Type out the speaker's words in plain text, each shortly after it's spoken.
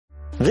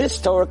This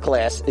Torah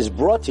class is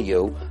brought to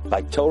you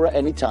by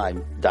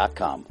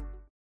TorahAnytime.com.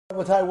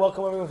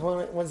 Welcome everyone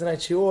to Wednesday night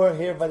shiur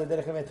here by the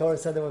Derech Torah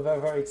Center. We're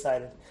very, very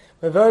excited.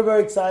 We're very,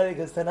 very excited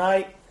because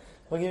tonight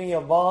we're giving you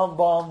a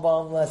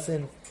bomb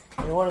lesson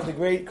in one of the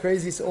great,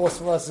 crazy,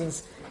 awesome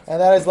lessons,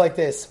 and that is like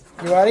this.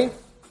 You ready?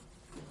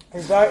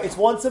 It's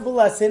one simple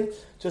lesson.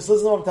 Just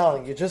listen to what I'm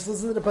telling you. Just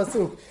listen to the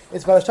pasuk.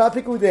 It's Parashat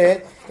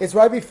Pekudei. It's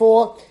right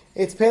before.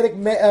 It's Perek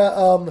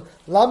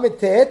Lamed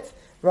Tet.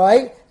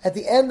 Right at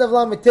the end of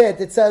Lamed Tet,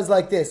 it says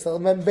like this.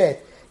 Listen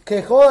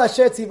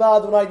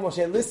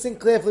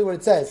carefully what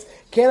it says.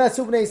 They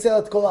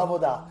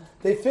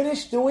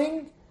finished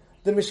doing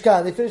the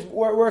Mishkan. They finished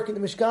working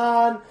the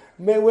Mishkan,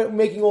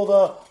 making all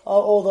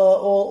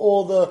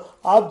the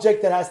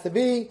object that has to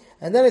be,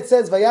 and then it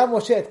says Vayam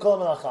Moshe et kol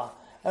melacha.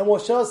 And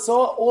Moshe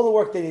saw all the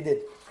work that he did.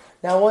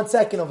 Now, 1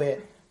 second over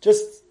here.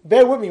 Just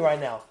bear with me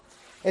right now.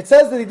 It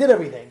says that he did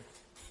everything.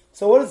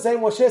 So what does it say?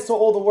 Moshe saw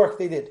all the work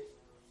they did.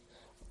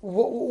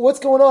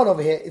 What's going on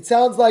over here? It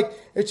sounds like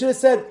it should have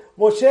said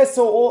Moshe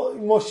saw all.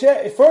 Moshe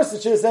at first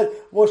it should have said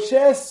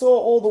Moshe saw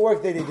all the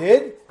work that he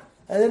did,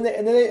 and then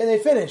they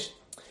finished.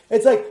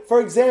 It's like,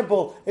 for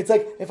example, it's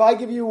like if I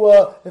give you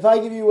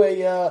I'll give you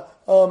an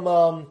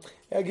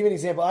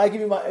example.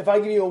 If I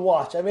give you a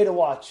watch, I made a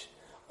watch.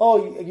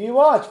 Oh, you give me a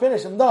watch,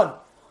 finish, I'm done.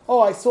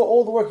 Oh, I saw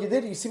all the work you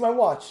did. You see my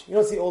watch. You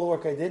don't see all the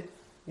work I did.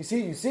 You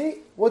see?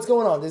 What's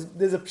going on?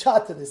 There's a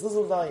pshat to this.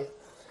 Listen to what I'm telling you.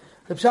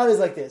 The pshat is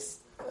like this.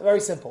 Very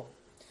simple.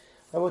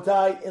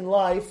 Rabotai, in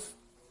life,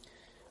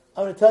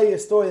 I'm going to tell you a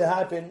story that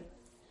happened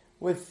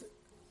with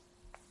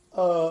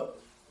a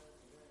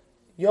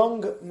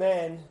young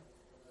man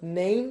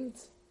named,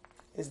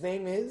 his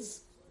name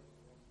is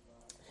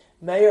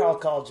Meir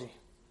Al-Kalji.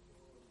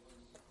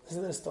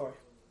 Listen to the story.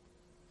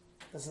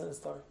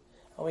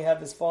 And we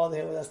have his father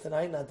here with us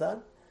tonight,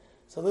 Natan.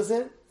 So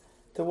listen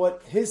to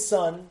what his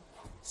son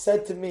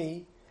said to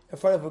me in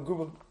front of a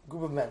group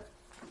of men.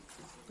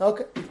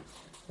 Okay?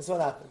 That's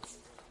what happens.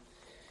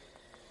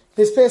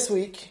 This past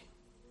week,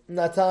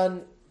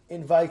 Natan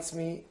invites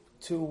me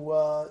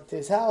to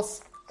his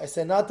house. I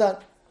said, Natan,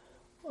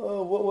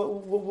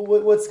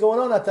 what's going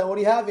on, Natan? What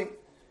are you having?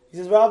 He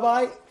says,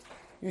 Rabbi,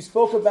 you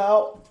spoke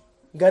about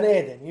Gan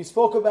Eden. You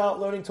spoke about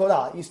learning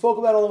Torah. You spoke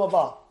about Olam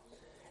Haba.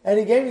 And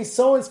he gave me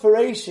so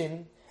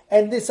inspiration.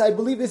 And I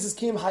believe this is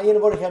Kim Hayin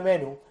Baruch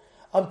Yamenu.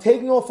 I'm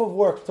taking off of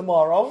work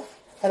tomorrow,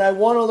 and I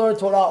want to learn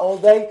Torah all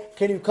day.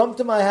 Can you come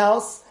to my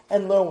house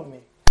and learn with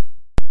me?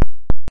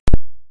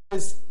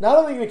 Not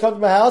only going to come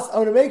to my house,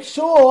 I'm going to make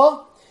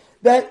sure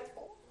that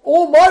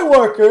all my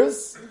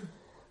workers,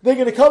 they're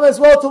going to come as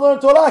well to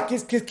learn Torah.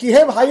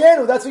 Kihem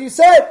Hayenu, that's what you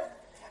said.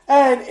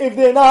 And if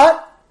they're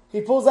not,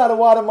 he pulls out a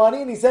wad of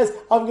money and he says,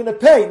 I'm going to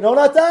pay. No,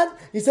 Natan?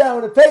 He said,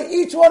 I'm going to pay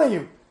each one of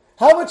you.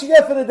 How much you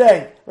get for the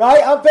day?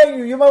 Right? I'm paying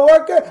you. You're my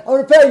worker. I'm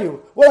going to pay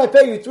you. What do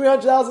I pay you?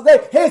 $300 a day?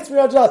 Here's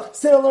 $300.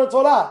 Sit and learn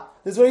Torah.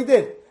 This is what he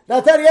did.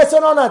 Natan, yes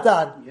or no,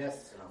 Natan?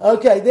 Yes.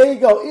 Okay, there you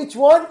go. Each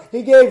one,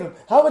 he gave him.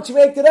 How much you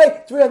make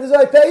today? $300. This is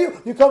what I pay you.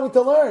 You're coming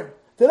to learn.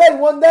 Today,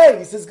 one day.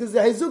 He says, because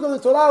the Hizuk of the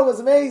Torah was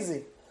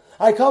amazing.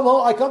 I come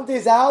home, I come to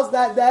his house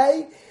that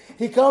day.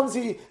 He comes,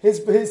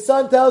 his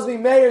son tells me,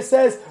 Meir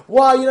says,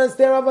 wow, you don't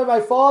understand, Rabbi,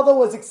 my father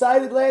was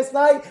excited last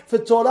night for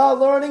Torah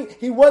learning.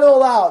 He went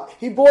all out.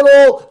 He bought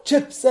all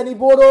chips and he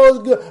bought all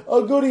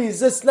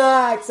goodies, the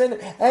snacks,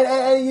 and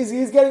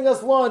he's getting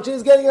us lunch,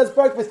 he's getting us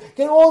breakfast,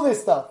 getting all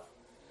this stuff.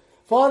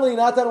 Finally,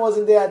 Natan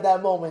wasn't there at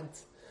that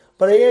moment.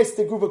 But I asked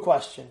the group a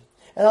question.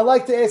 And I'd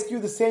like to ask you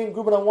the same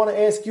group, and I want to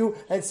ask you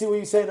and see what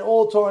you say. And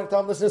all Torah and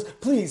Time listeners,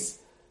 please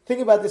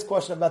think about this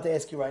question I'm about to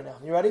ask you right now.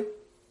 You ready?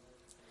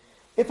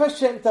 If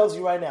Hashem tells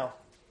you right now,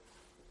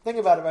 think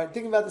about it, right?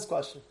 Think about this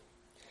question.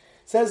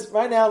 It says,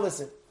 right now,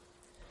 listen.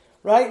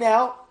 Right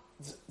now,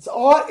 it's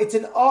odd.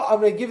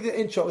 I'm going to give you the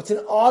intro. It's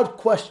an odd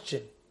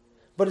question.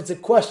 But it's a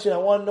question. I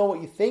want to know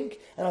what you think,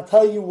 and I'll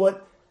tell you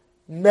what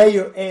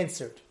Meir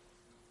answered.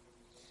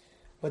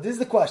 But this is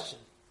the question.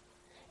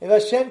 If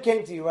Hashem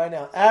came to you right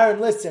now, Aaron,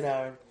 listen,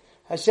 Aaron.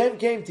 Hashem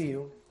came to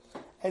you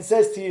and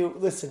says to you,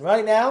 listen,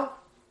 right now,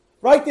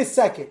 right this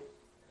second,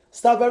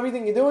 stop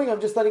everything you're doing.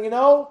 I'm just letting you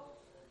know,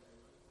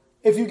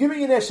 if you give me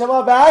your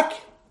neshama back, I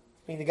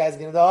mean the guy's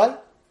going to die,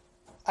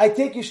 I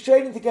take you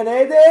straight into Gan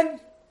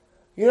Eden.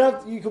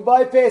 You can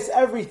bypass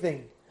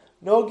everything.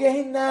 No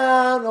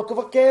Gehinna, no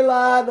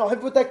Kavakela, no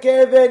Hifut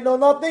HaKeved, no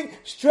nothing.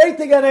 Straight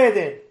to Gan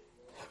Eden.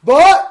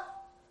 But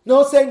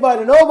no saying bye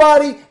to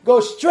nobody. Go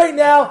straight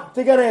now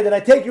to Gan Eden. I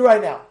take you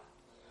right now.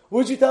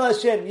 Would you tell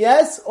Hashem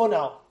yes or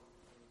no?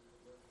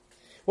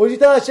 Would you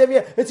tell Hashem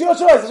yes? It's your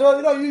choice.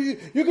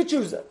 You can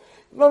choose it.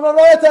 I'm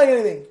not telling you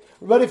anything.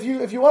 But if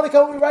you want to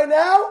come with me right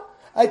now,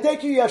 I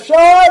take you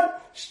Yashar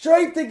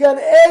straight to Gan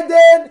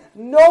Eden.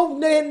 No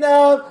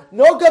Nehna,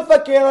 no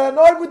Kafakera,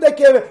 no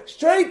Ibudakeva.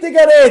 Straight to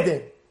Gan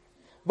Eden.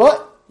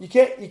 But you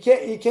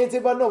can't say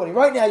about nobody.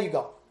 Right now you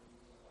go.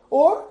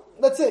 Or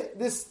that's it.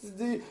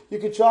 You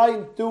could try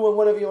and do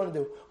whatever you want to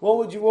do. What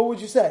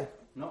would you say?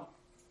 No.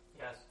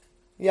 Yes.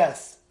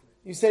 Yes.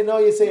 You say no,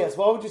 you say yes.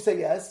 Why would you say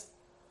yes?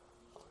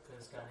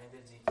 Because Gan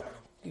Eden is eternal.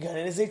 Gan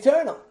Eden is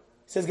eternal.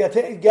 says Gan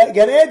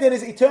Eden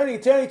is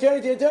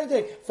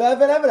eternity,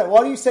 forever and ever.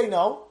 Why do you say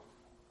no?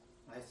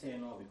 I say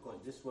no because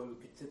this way we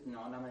could sit in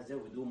Olam Hazeh,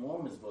 we do more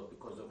mitzvot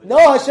because of it. No,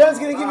 Hashem's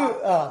going to give you...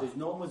 there's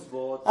no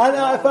mitzvot. I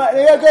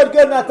know,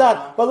 good,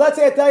 Natan. But let's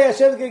say I tell you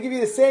Hashem's going to give you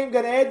the same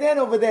Gan Eden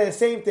over there, the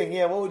same thing.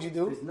 Yeah, what would you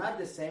do? It's not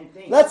the same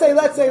thing. Let's say.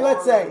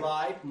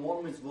 Life,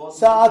 more mitzvot,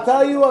 so I'll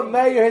tell you what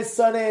Meir, his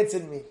son,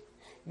 answered me.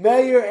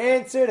 Meir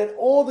answered, and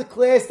all the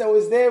class that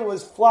was there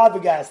was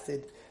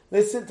flabbergasted.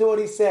 Listen to what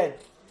he said.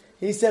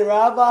 He said,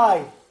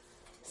 Rabbi,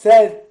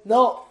 said,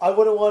 no, I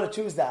wouldn't want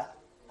to choose that.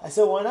 I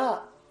said, why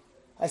not?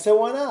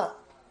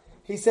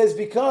 He says,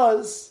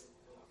 because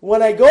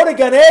when I go to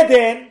Gan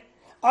Eden,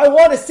 I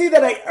want to see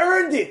that I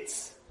earned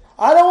it.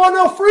 I don't want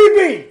no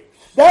freebie.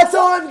 That's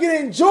how I'm going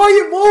to enjoy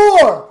it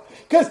more.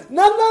 Because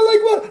not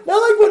like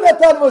what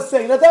Natan was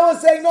saying. Natan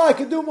was saying, no, I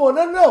could do more.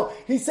 No.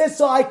 He says,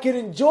 so I can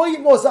enjoy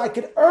it more, so I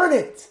can earn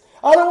it.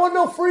 I don't want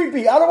no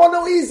freebie. I don't want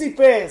no easy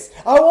pass.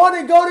 I want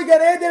to go to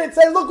Gan Eden and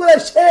say, look what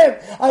Hashem,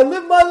 I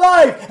lived my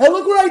life, and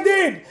look what I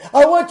did.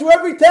 I went through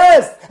every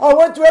test. I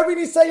went through every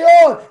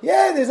nisayon.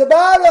 Yeah, there's a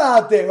battle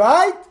out there,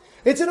 right?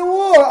 It's in a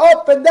war,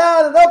 up and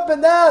down and up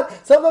and down.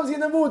 Sometimes you're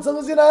in the mood,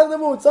 sometimes you're not in the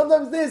mood,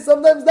 sometimes this,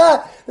 sometimes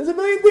that. There's a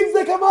million things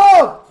that come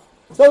up.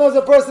 Sometimes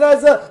a person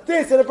has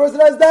this and a person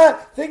has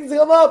that. Things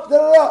come up,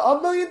 a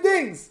million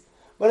things.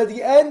 But at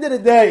the end of the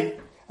day,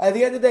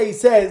 he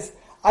says,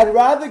 I'd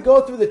rather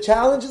go through the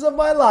challenges of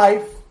my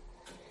life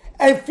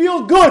and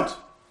feel good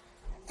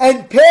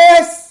and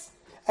pass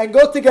and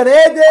go to Gan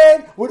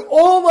Eden with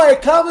all my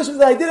accomplishments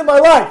that I did in my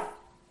life.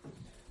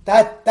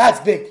 That's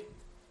big.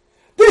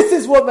 This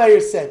is what Meir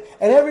said.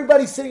 And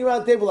everybody's sitting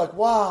around the table like,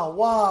 wow,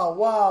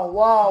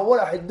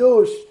 what a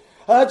hadush.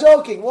 I'm not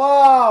joking,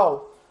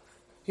 wow.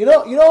 You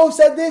know who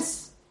said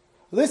this?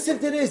 Listen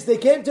to this. They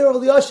came to Rav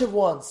Elyashiv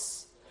once.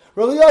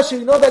 Rav Elyashiv,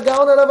 you know that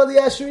Gaon Rav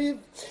Elyashiv?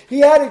 He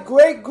had a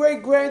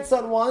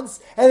great-great-grandson once,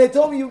 and they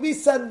told me, you be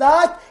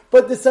sandak,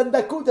 but the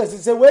sandakutas. He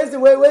said, where's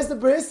the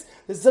bris?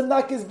 The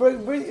sandak is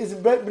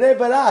Bnei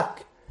Barak.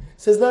 He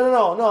says,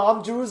 no,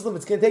 I'm Jerusalem.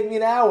 It's going to take me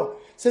an hour. He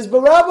says,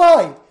 but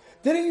Rabbi,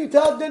 didn't you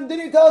tell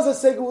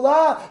us a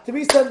segula to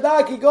be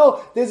sandak? You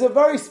go, there's a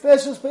very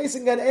special space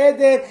in Gan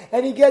Eden,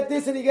 and you get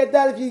this and you get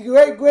that. If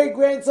you're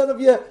great-grandson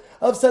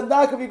of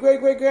sandak, of your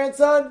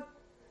great-great-grandson,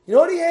 you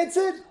know what he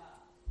answered?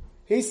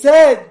 He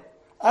said,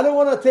 I don't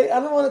want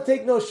to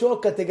take no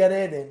shortcut to Gan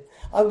Eden.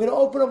 I'm going to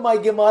open up my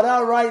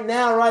Gemara right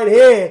now, right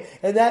here,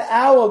 and that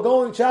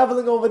hour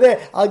traveling over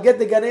there, I'll get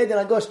to Gan Eden.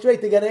 I'll go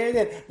straight to Gan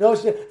Eden.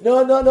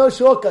 No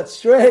shortcut,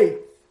 straight.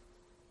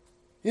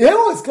 You hear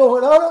what's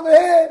going on over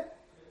here?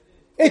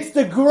 It's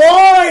the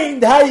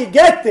grind, how you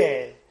get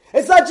there.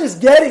 It's not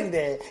just getting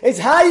there. It's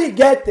how you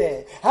get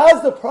there.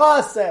 How's the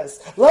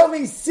process? Let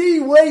me see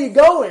where you're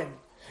going.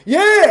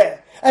 Yeah.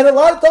 And a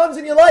lot of times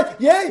in your life,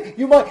 yeah,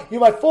 you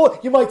might fall,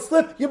 you might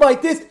slip, you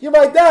might this, you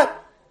might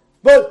that.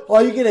 But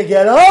are you going to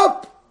get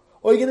up?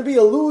 Or are you going to be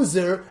a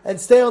loser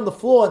and stay on the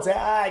floor and say,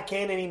 I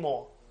can't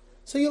anymore?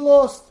 So you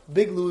lost.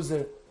 Big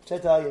loser. Should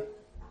I tell you?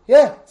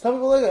 Yeah. Some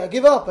people like, I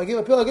give up. I give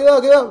up.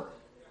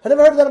 I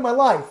never heard of that in my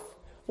life.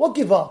 What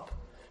give up?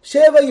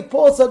 Sheva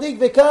Yipol Sadiq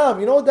Vekam.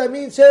 You know what that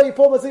means? Sheva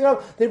Yipol Sadiq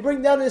Vekam. They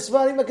bring down the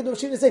Sfarim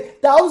HaKadoshim and say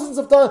thousands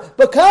of times,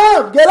 but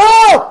come, get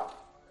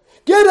up!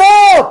 Get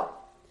up!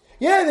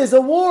 Yeah, there's a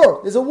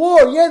war.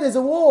 Yeah, there's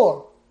a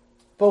war.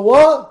 But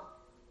what?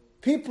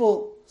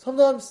 People,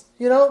 sometimes,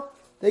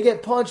 they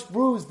get punched,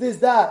 bruised, this,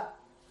 that.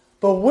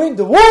 But win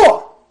the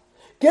war.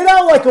 Get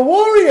out like a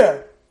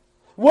warrior.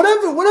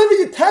 Whatever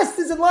your test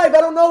is in life, I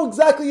don't know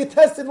exactly your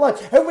test in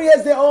life. Everybody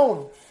has their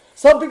own.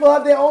 Some people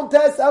have their own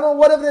tests. I don't know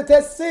whatever their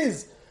test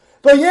is.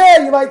 But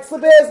yeah, you might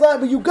slip ass line,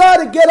 but you got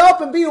to get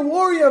up and be a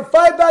warrior and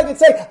fight back and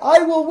say,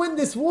 I will win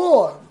this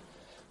war.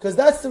 Because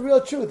that's the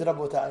real truth,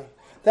 Rabotai.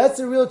 That's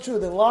the real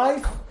truth. In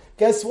life,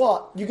 guess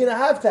what? You're going to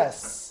have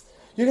tests.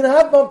 You're going to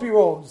have bumpy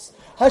roads.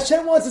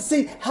 Hashem wants to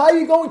see how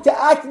you're going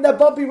to act in that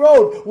bumpy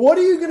road. What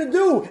are you going to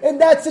do in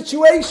that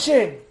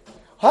situation?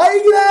 How are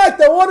you going to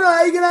act? I want to know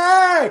how you're going to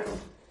act.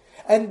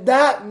 And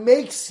that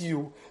makes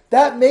you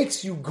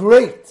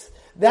great.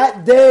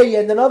 That day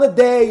and another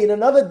day and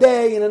another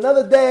day and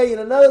another day and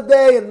another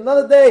day and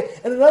another day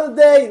and another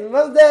day and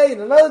another day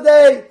and another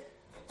day.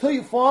 Until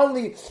you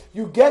finally,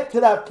 you get to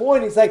that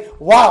point. It's like,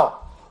 wow.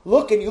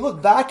 Look, and you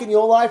look back in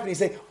your life and you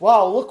say,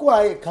 wow, look what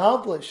I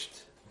accomplished.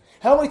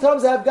 How many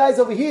times I have guys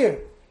over here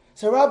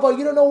say, Rabbi,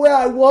 you don't know where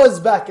I was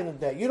back in the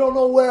day. You don't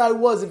know where I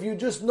was if you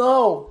just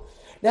know.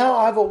 Now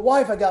I have a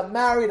wife, I got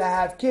married, I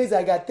have kids,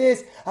 I got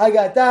this, I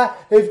got that.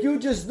 If you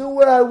just knew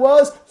where I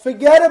was,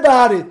 forget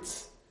about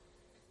it.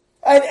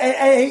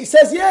 And he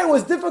says, yeah, it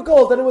was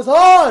difficult and it was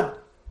hard.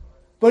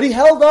 But he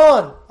held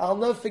on. I'll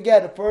never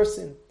forget a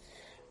person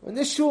in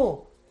this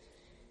shul.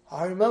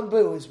 I remember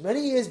it was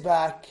many years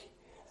back.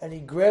 And he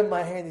grabbed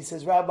my hand. He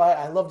says, Rabbi,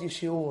 I loved your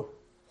shiur.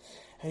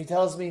 And he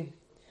tells me,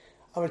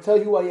 I'm going to tell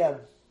you who I am.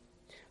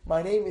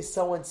 My name is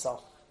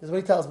so-and-so. This is what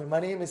he tells me.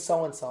 My name is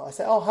so-and-so. I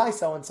say, oh, hi,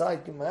 so-and-so. I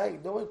give him, how you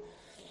doing?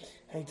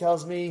 And he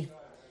tells me,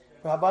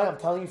 Rabbi, I'm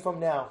telling you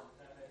from now.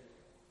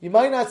 You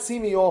might not see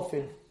me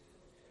often,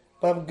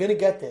 but I'm going to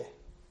get there.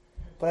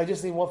 but I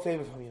just need one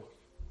favor from you.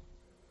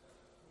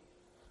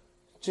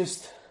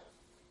 Just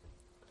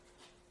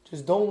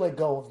don't let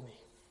go of me.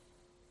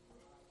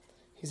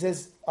 He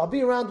says, I'll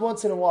be around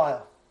once in a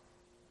while.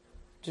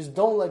 Just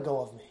don't let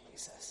go of me, he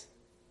says.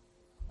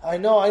 I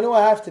know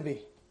I have to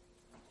be.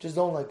 Just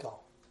don't let go.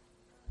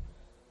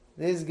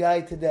 This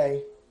guy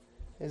today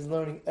is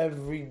learning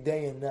every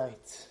day and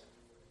night.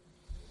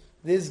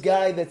 This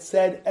guy that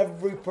said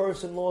every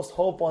person lost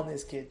hope on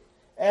this kid.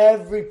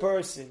 Every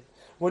person.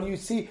 When you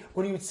would see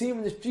him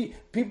in the street,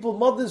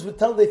 mothers would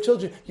tell their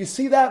children, you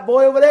see that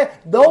boy over there?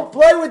 Don't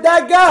play with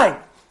that guy.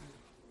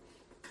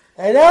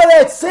 And now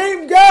that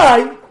same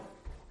guy,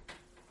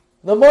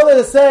 the mother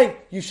is saying,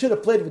 you should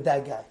have played with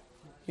that guy.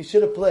 You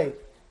should have played.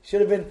 You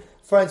should have been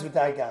friends with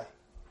that guy.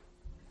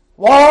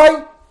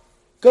 Why?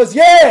 Because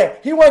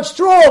he went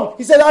strong.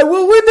 He said, I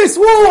will win this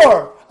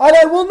war. And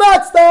I will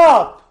not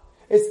stop.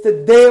 It's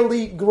the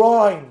daily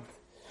grind.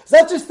 It's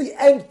not just the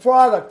end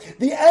product.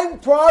 The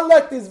end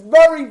product is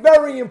very,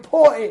 very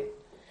important.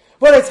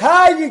 But it's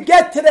how you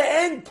get to the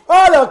end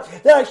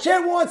product that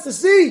Hashem wants to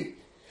see.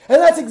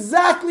 And that's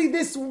exactly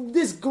this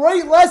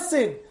great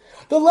lesson.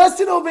 The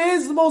lesson over here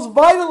is the most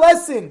vital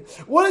lesson.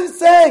 What is it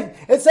saying?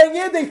 It's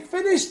saying, they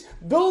finished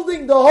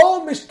building the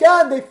whole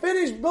Mishkan. They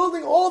finished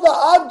building all the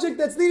object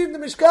that's needed in the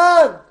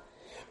Mishkan.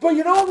 But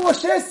you know what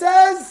Moshe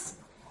says?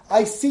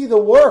 I see the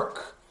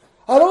work.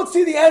 I don't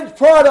see the end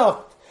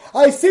product.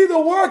 I see the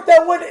work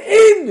that went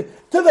in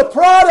to the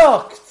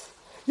product.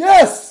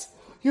 Yes,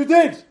 you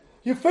did.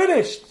 You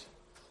finished.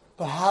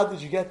 But how did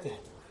you get there?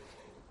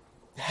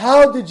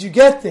 How did you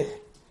get there?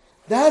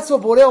 That's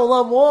what Borei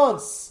Olam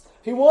wants.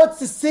 He wants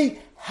to see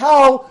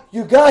how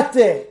you got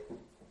there.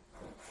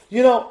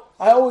 You know,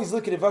 I always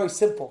look at it very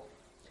simple.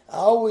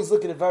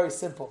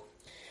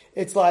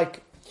 It's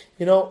like,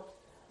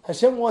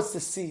 Hashem wants to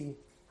see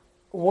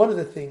one of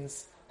the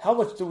things, how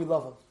much do we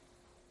love Him?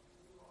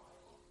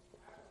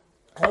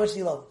 How much do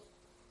you love Him?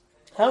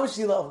 How much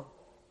do you love Him?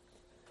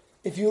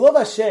 If you love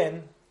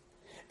Hashem,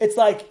 it's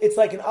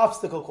like an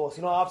obstacle course.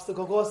 You know an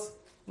obstacle course?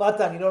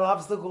 Matan, you know what an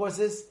obstacle course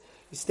is?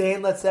 You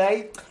stand, let's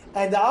say,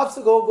 and the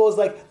obstacle goes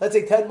let's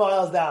say 10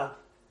 miles down.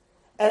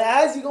 And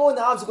as you go in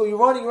the obstacle, you're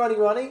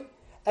running,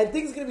 and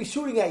things are going to be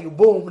shooting at you.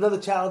 Boom, another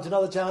challenge.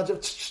 Where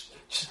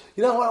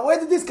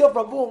did this come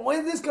from? Boom,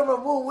 where did this come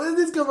from? Boom, where did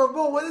this come from?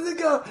 Boom, where did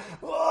this come from?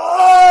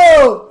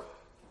 Whoa!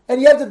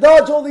 And you have to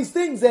dodge all these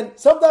things, and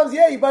sometimes,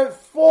 you might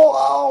fall.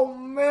 Oh,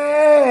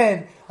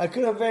 man! I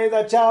couldn't have made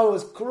that challenge. It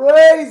was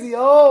crazy.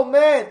 Oh,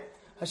 man!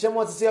 Hashem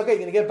wants to say, okay, you're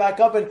gonna get back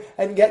up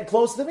and get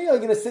close to me, or you're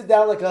gonna sit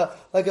down like a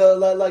I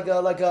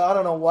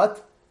don't know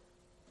what.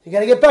 You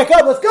gotta get back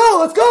up. Let's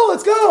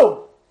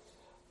go.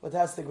 But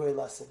that's the great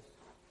lesson.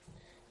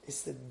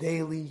 It's the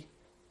daily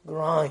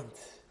grind.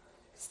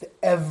 It's the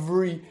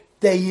every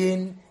day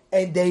in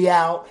and day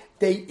out,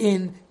 day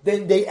in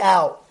then day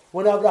out.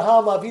 When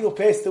Abraham Avinu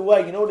passed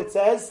away, you know what it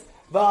says?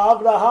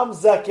 Va'Abraham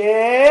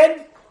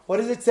zaken. What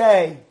does it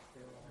say?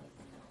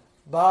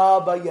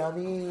 Baba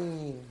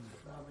Yamin.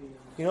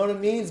 You know what it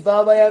means,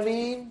 Baba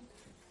Yamin?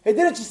 It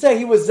didn't just say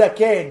he was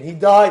Zaken. He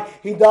died,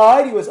 he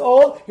was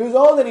old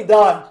and he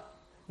died.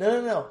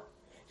 No.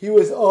 He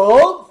was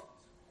old,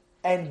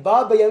 and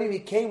Baba Yamin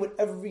became with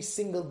every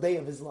single day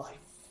of his life.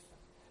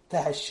 To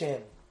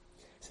Hashem.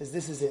 He says,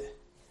 this is it.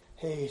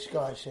 Hey,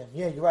 Shka Hashem.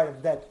 Yeah, you're right,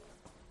 I'm dead.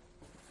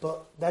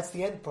 But that's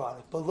the end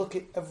product. But look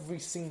at every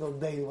single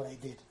day what I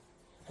did.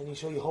 And you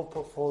show your whole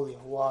portfolio.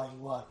 Why?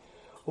 Wow.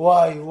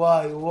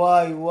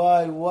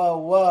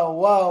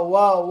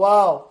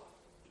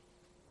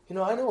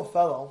 I know a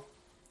fellow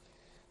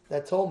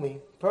that told me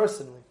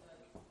personally.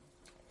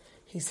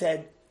 He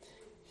said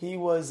he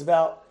was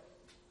about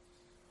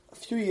a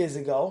few years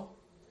ago.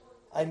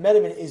 I met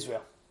him in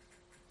Israel.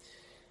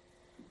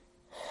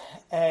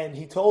 And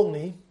he told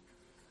me,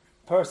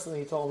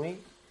 it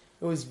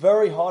was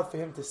very hard for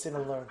him to sit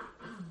and learn.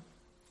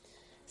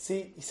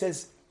 See, he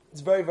says,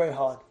 it's very, very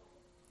hard.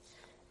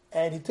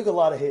 And he took a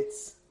lot of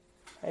hits.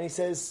 And he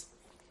says,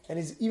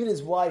 even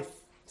his wife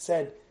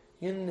said,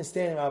 you don't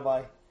understand,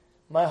 Rabbi.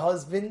 My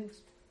husband,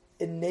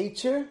 in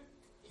nature,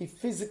 he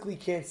physically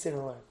can't sit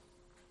and learn.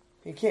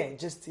 He can't.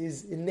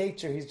 He's in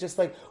nature. He's just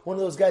like one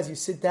of those guys you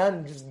sit down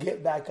and just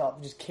get back up.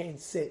 You just can't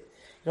sit.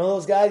 You know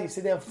those guys, you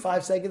sit down for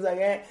 5 seconds,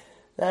 I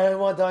don't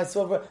want to, I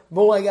suffer.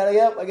 Boom, I gotta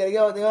get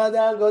up,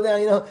 go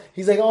down,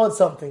 He's like on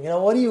something.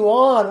 What are you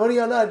on? What are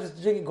you on? Just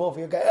drinking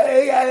coffee. Okay.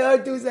 Hey, I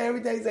do say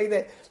every day, like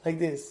that. Like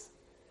this.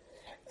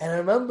 And I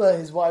remember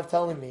his wife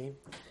telling me,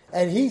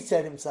 and he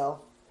said himself,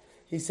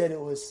 it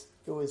was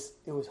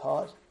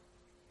hard.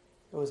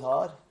 It was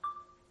hard,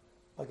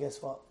 but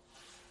guess what?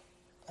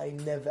 I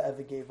never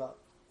ever gave up.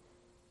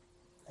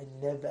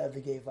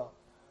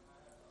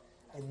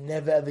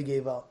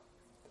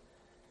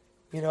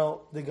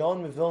 The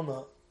Gaon of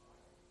Vilna,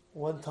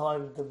 one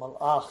time the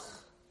Malach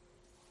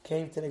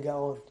came to the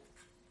Gaon.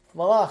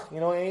 Malach,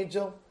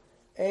 angel?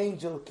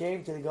 Angel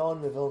came to the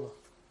Gaon of Vilna.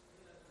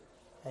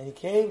 And he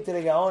came to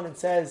the Gaon and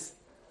says,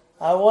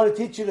 I want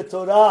to teach you the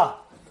Torah.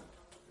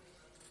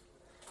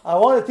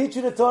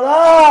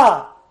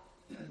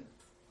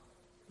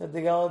 that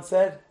the Gaon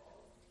said?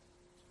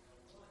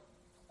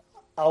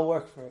 I'll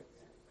work for it.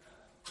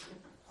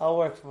 I'll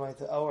work for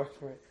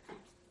it.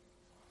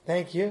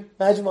 Thank you.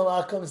 Imagine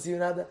Malach comes to you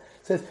now,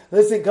 says,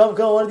 listen, come,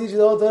 I want to teach you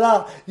the whole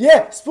Torah.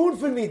 Yeah, spoon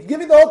for me. Give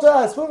me the whole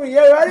Torah. Spoon for me.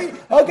 Yeah, ready?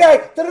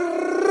 Okay.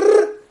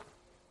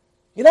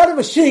 You're not a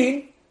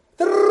machine.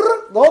 The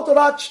whole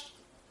Torah.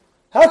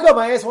 How come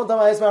I asked one time,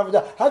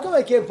 how come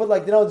I can't put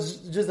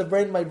just the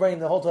brain in my brain,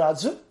 the whole Torah?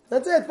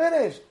 That's it,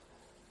 finished.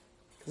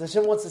 Because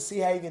Hashem wants to see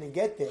how you're going to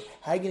get there.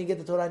 How you're going to get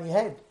the Torah in your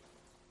head.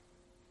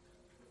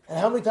 And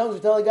how many times we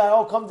tell a guy,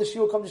 oh, come to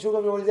shul,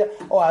 what is that?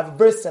 Oh, I have a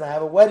bris, and I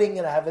have a wedding,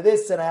 and I have a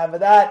this, and I have a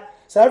that.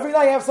 So every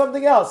night you have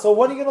something else. So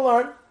what are you going to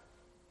learn?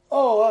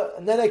 Oh,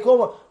 and then they call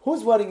me,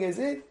 whose wedding is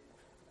it?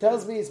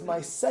 Tells me it's my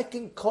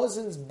second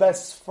cousin's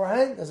best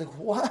friend. I was like,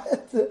 what?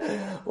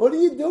 What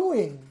are you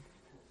doing?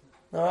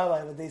 No,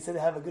 Rabbi, but they said they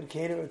have a good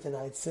caterer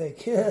tonight.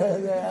 Sick.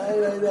 And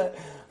the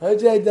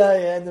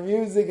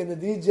music and the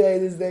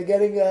DJ,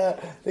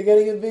 they're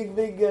getting a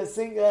big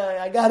sing.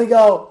 I gotta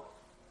go.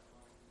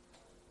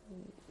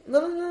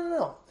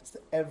 No. It's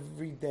the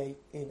everyday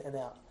in and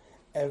out.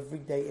 Every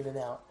day in and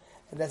out.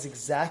 And that's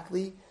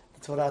exactly the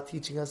Torah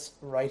teaching us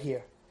right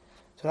here.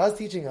 Torah is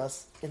teaching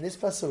us in this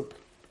pasuk.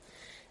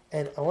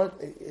 And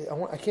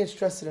I can't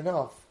stress it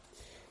enough.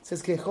 It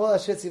says, Kechol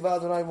asher tziva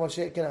Adonai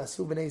Moshe ken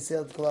asu bnei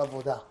Yisrael kol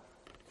avodah.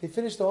 He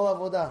finished the whole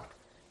avodah.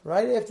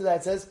 Right after that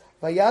it says,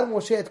 Vayar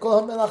Moshe et kol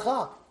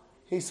ha-melacha.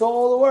 He saw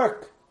all the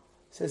work.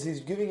 It says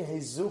he's giving a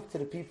hizuk to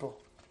the people.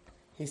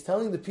 He's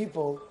telling the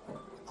people,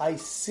 I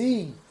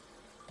see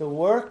the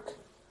work,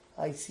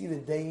 I see the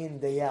day in,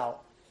 day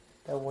out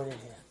that went in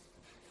here.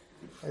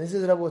 And this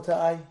is,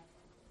 Rabotai,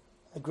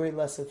 a great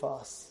lesson for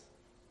us.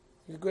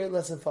 It's a great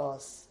lesson for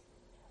us.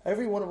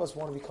 Every one of us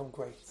want to become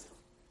great.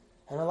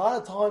 And a lot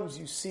of times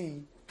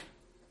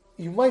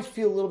you might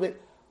feel a little bit,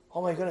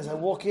 oh my goodness, I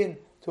walk in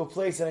to a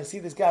place and I see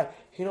this guy,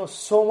 he knows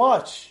so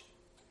much.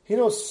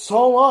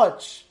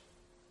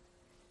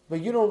 But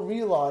you don't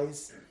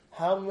realize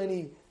how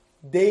many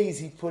days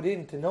he put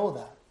in to know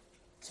that.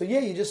 So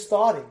yeah, you're just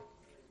starting.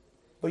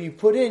 But you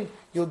put in,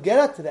 you'll get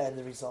up to the end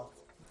result.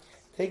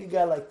 Take a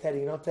guy like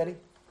Teddy. You know Teddy?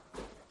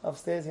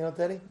 Upstairs, you know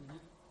Teddy? Mm-hmm.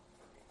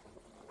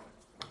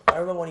 I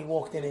remember when he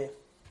walked in here.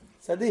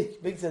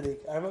 Tzaddik, big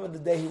tzaddik. I remember the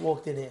day he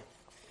walked in here.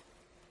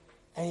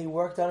 And he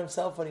worked on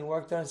himself,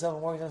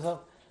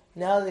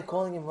 Now they're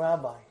calling him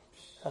Rabbi.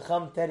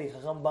 Chacham Teddy,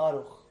 Chacham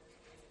Baruch.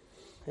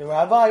 Hey,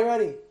 Rabbi, you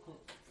ready?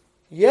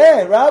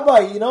 Yeah,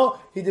 Rabbi,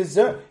 he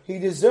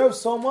deserves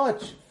so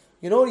much.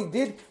 You know what he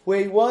did, where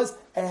he was,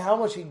 and how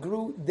much he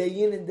grew day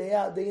in and day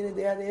out.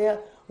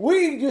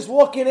 We just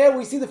walk in there,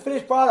 we see the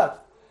finished product.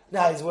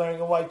 Now he's wearing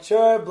a white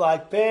shirt,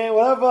 black pant,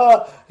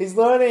 whatever. He's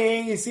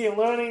learning, you see him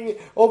learning,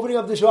 opening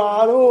up the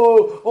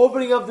Sha'aru,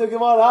 opening up the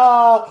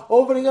Gemara,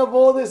 opening up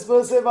all this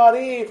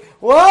Sevarim.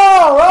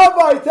 Wow,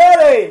 Rabbi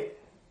Teddy!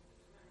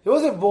 He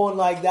wasn't born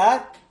like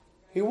that.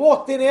 He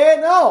walked in here,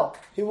 no.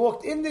 He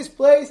walked in this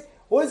place,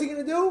 what is he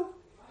going to do?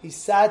 He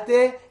sat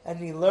there and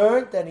he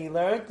learned until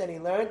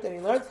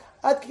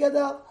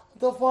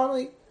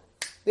finally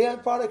the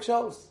end product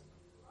shows.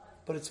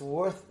 But it's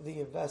worth the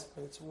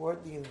investment.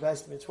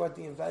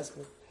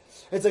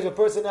 It's like a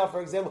person now,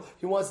 for example,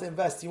 he wants to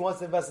invest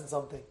in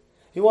something.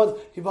 He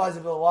buys a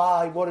building.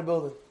 Wow, he bought a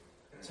building.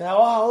 So now,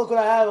 wow, look what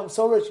I have. I'm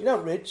so rich. You're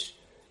not rich.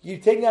 You're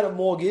taking out a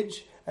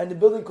mortgage and the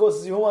building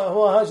costs you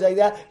like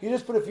that. You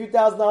just put a few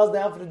 $1,000s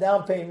down for the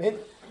down payment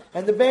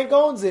and the bank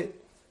owns it.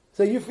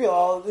 So you feel,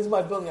 oh, this is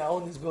my building, I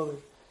own this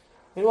building.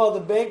 Meanwhile,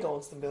 the bank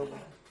owns the building.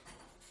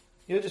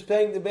 You're just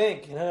paying the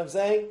bank, you know what I'm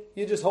saying?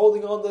 You're just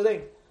holding on to the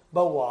thing.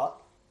 But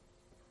what?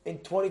 In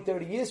 20,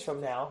 30 years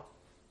from now,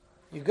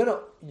 you're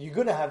gonna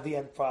have the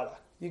end product.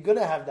 You're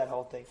gonna have that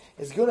whole thing.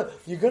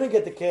 You're gonna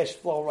get the cash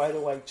flow right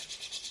away.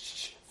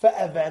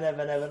 Forever and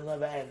ever and ever and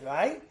never end,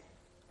 right?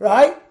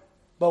 Right?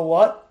 But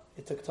what?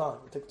 It took time.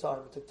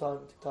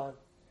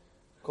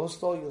 Go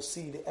slow, you'll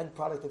see the end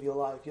product of your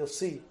life. You'll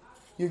see.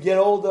 You get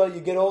older,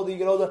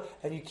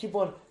 and you keep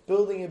on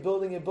building and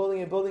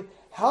building.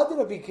 How did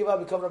Rabbi Akiva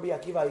become Rabbi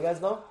Akiva? You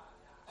guys know?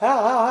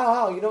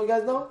 How? You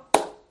guys know?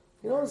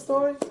 You know the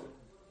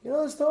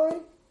story?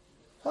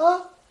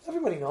 Huh?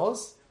 Everybody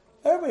knows.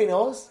 Rabbi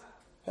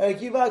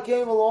Akiva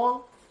came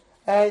along,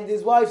 and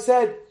his wife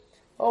said,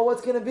 oh,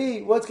 what's going to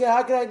be?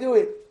 How can I do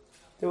it?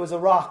 There was a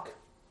rock,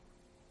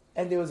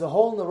 and there was a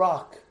hole in the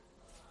rock.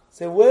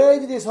 So where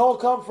did this hole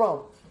come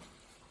from?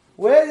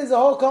 Where does the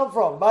hole come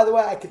from? By the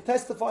way, I can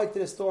testify to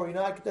the story. You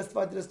know I can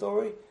testify to the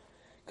story?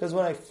 Because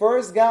when I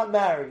first got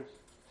married,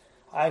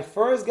 I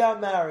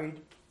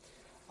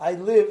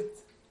lived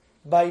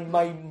by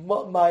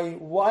my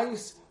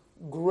wife's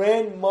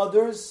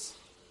grandmother's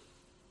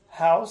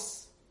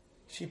house.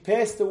 She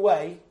passed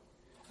away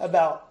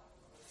about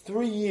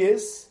 3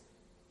 years.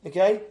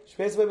 Okay? She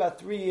passed away about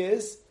 3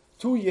 years.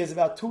 2 years,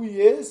 about 2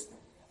 years.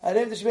 And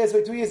after she passed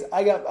away 2 years,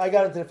 I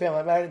got into the family.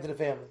 I married into the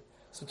family.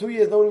 So 2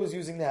 years, nobody was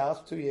using the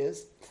house, 2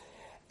 years.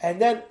 And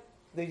then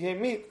they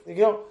came meet. They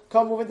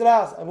come move into the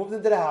house. I moved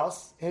into the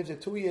house. After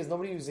 2 years,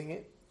 nobody using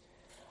it.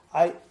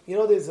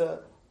 There's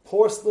a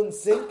porcelain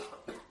sink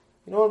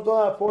You know what I'm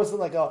talking about? Porcelain,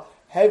 like a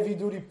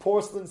heavy-duty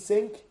porcelain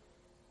sink.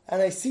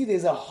 And I see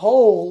there's a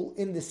hole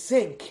in the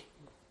sink.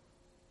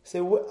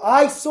 So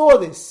I saw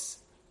this.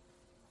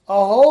 A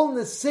hole in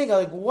the sink. I'm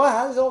like, what?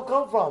 How does it all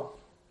come from?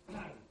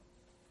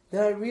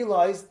 Then I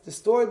realized the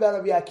story about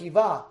Rabbi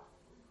Akiva.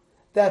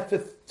 That for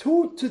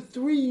 2 to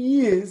 3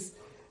 years,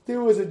 there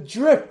was a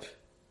drip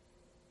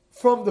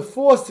from the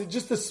faucet,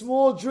 just a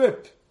small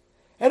drip.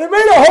 And it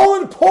made a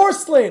hole in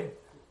porcelain.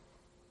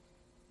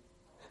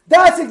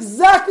 That's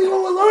exactly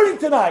what we're learning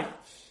tonight.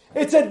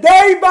 It's a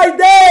day by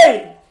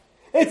day.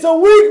 It's a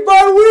week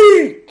by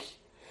week.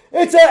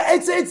 It's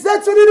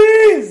that's what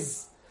it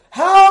is.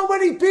 How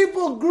many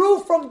people grew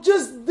from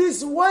just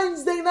this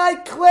Wednesday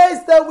night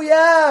class that we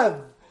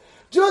have?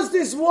 Just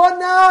this one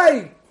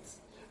night.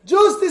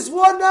 Just this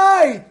one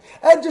night.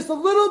 And just a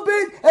little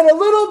bit, and a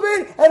little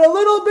bit, and a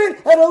little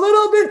bit, and a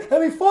little bit.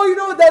 And before you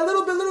know it, that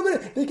little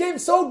bit became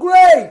so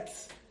great.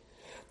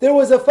 There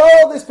was a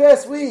fellow this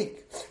past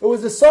week. It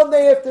was a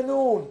Sunday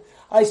afternoon.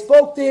 I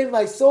spoke to him.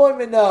 I saw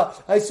him in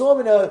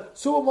a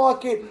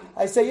supermarket.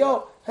 I say,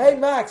 yo, hey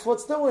Max,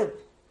 what's doing? He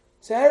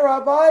said, hey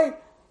Rabbi.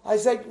 I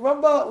said,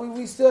 remember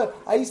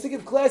I used to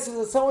give classes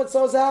at so and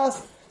so's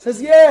house? He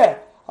says, yeah.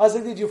 I was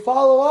like, did you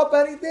follow up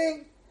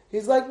anything?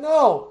 He's like,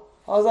 no.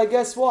 I was like,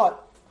 guess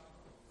what?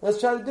 Let's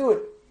try to do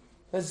it.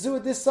 Let's do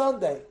it this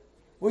Sunday.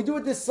 We do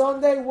it this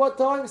Sunday. What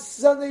time?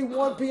 Sunday,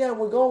 1 p.m.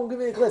 We're going to give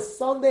me a class.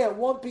 Sunday at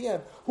 1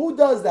 p.m. Who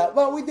does that?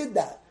 Well, we did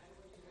that.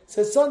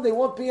 Says Sunday,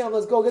 1 p.m.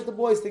 Let's go. Get the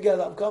boys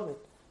together. I'm coming.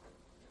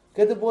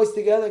 Get the boys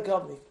together and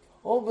coming.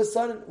 All of a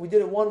sudden, we did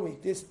it 1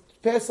 week. This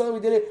past Sunday we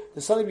did it.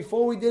 The Sunday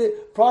before we did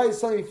it. Prior to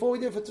Sunday before we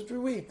did it for 2 3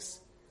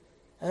 weeks.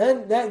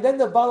 And then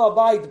the Baal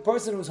Habayit, the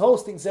person who's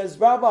hosting, says,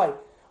 Rabbi,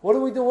 what are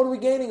we doing? What are we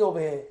gaining over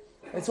here?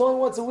 It's only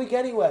once a week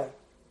anyway.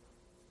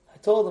 I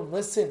told him,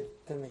 listen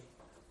to me.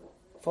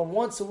 From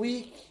once a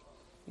week,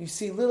 you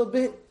see a little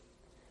bit,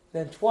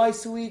 then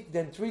twice a week,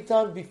 then 3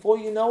 times. Before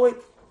you know it,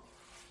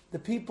 the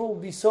people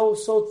will be so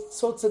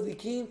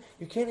tzaddikim,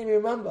 you can't even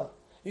remember.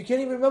 You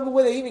can't even remember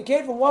where they even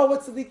came from. Wow,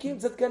 what's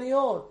tzaddikim,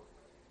 tzadkaniyon?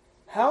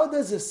 How do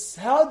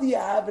you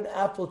have an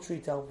apple tree,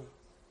 tell me?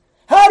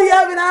 How do you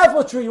have an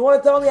apple tree? You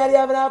want to tell me how do you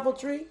have an apple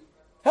tree?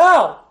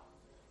 How?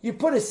 You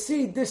put a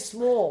seed this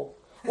small.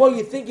 Well,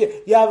 you think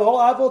you have a whole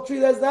apple tree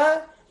that's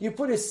that? You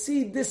put a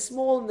seed this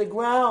small in the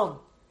ground.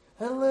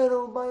 And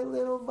little by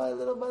little by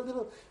little by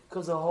little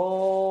comes a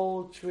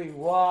whole tree.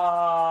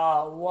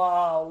 Wow,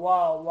 wow,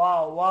 wow,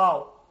 wow,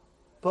 wow.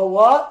 But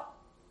what?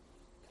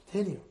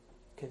 Continue.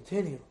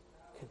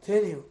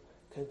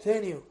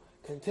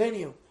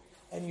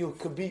 And you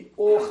could be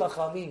all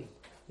chachamim.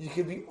 You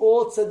can be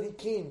all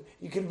tzaddikim.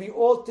 You can be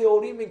all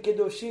teorim and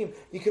kedoshim.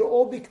 You can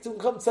all become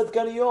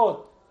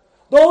tzadkaniyot.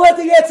 Don't let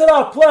the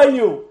Yetzirah play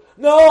you.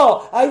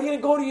 No, I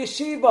didn't go to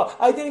yeshiva.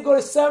 I didn't go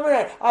to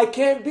seminary. I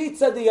can't be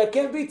tzaddik. I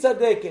can't be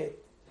tzaddikin.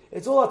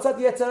 It's all outside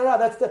the Yetzirah.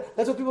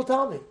 That's what people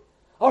tell me.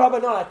 Oh, Rabbi,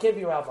 no, I can't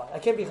be rabbi. I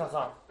can't be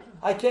chacham.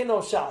 I can't know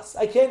shas.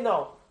 I can't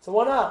know. So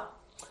why not?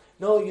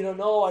 No, you don't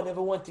know. I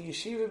never went to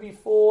yeshiva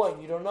before,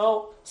 and you don't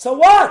know. So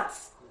what?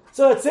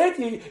 So that's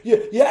it?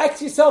 You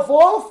ask yourself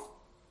off?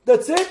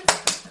 That's it?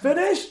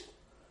 Finished?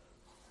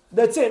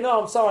 That's it.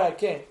 No, I'm sorry, I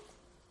can't.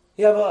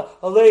 You have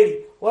a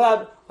lady.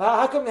 What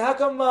happened? How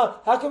come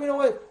you don't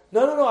want?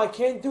 No, I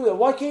can't do that.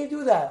 Why can't you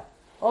do that?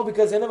 Oh,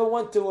 because I never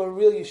went to a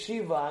real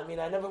yeshiva. I mean,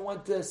 I never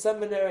went to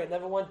seminary. I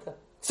never went to...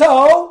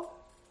 So,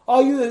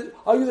 are you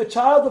the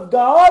child of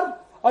God?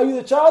 Are you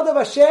the child of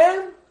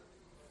Hashem?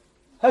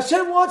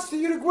 Hashem wants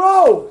you to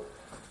grow.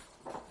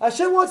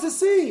 Hashem wants to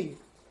see.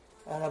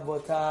 And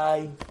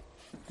Rabotai,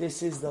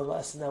 this is the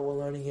lesson that we're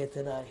learning here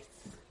tonight.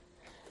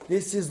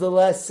 This is the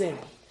lesson.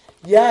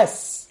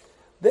 Yes,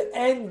 the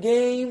end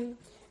game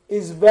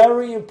is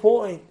very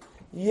important.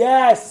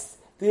 Yes,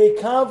 the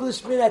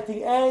accomplishment at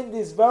the end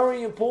is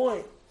very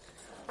important.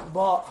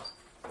 But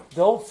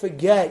don't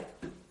forget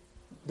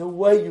the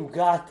way you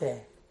got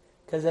there.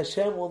 Because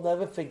Hashem will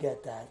never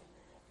forget that.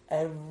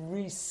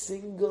 Every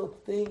single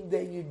thing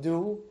that you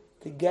do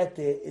to get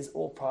there is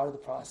all part of the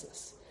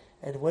process.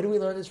 And where do we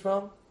learn this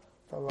from?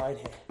 From right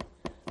here.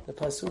 The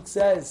Pasuk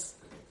says,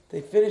 they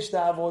finished the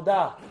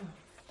Avodah.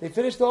 They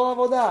finished the whole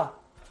Avodah.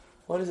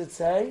 What does it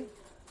say?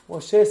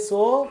 Moshe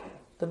saw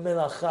the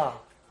Melacha.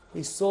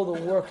 He saw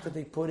the work that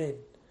they put in.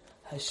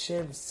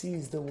 Hashem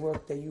sees the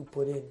work that you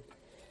put in.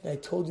 And I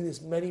told you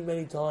this many,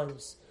 many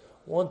times.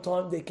 One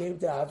time they came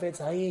to Hafetz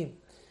Haim.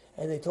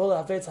 And they told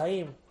Hafetz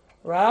Haim,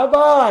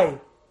 Rabbi,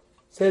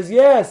 says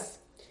yes.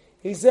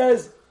 He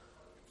says,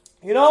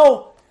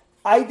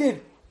 I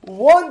did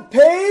 1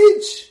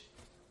 page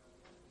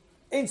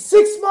in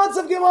 6 months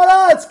of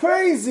Gemara. It's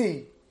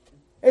crazy.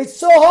 It's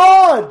so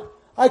hard.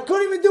 I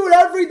couldn't even do it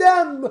every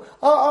day.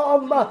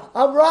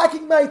 I'm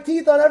racking my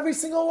teeth on every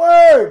single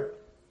word.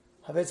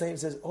 Hafetz Haim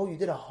says, oh, you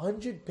did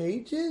 100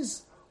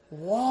 pages?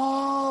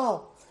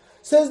 Wow.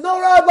 Says, no,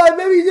 Rabbi,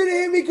 maybe you didn't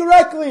hear me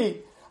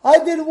correctly. I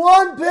did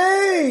 1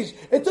 page.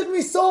 It took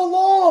me so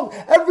long.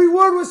 Every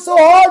word was so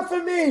hard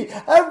for me.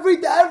 Every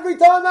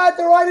time I had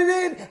to write it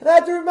in, and I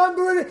had to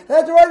remember it, and I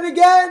had to write it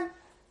again.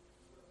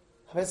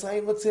 Hafetz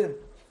Haim looks at him.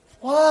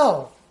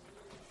 Wow.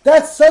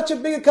 That's such a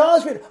big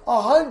accomplishment.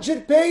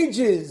 100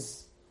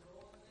 pages.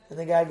 And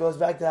the guy goes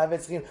back to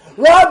Havetz Chaim.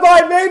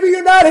 Rabbi, maybe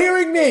you're not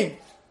hearing me.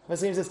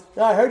 Havetz Chaim says,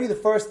 no, I heard you the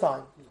first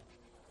time.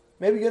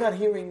 Maybe you're not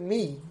hearing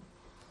me.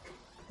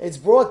 It's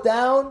brought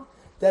down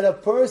that a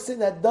person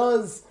that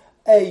does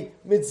a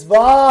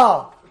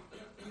mitzvah,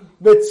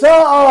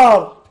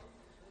 mitzvah,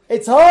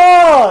 it's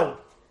hard,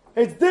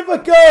 it's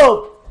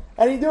difficult,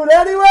 and you do it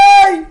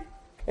anyway,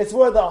 it's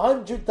worth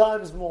 100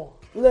 times more.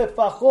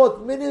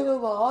 Lefachot,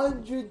 minimum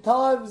 100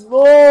 times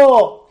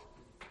more.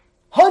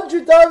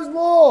 100 times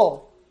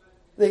more.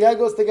 The guy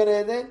goes to Gan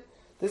Eden.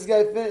 This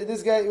guy,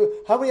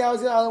 how many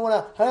hours? I don't want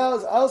to. How many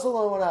hours? I also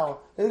only 1 hour.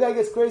 This guy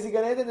gets crazy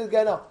Gan Eden. This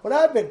guy, no. What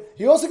happened?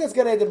 He also gets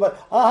Gan Eden, but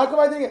how come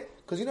I didn't get?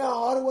 Because you know how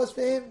hard it was for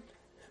him?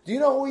 Do you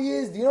know who he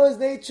is? Do you know his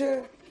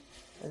nature?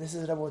 And this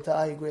is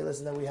Rabotai, a great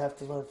lesson that we have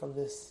to learn from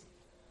this.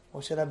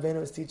 Moshe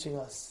Rabbeinu is teaching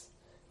us.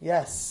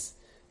 Yes,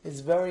 it's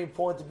very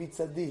important to be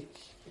tzaddik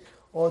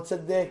or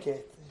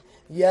tzaddiket.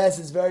 Yes,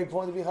 it's very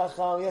important to be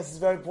chacham. Yes, it's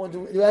very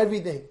important to do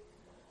everything.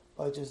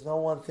 But just know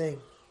one thing.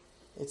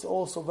 It's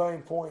also very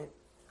important.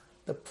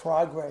 The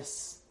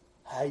progress,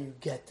 how you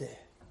get there.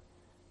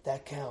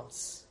 That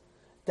counts.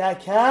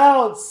 That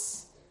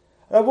counts.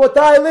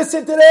 Rabotai,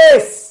 listen to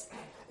this.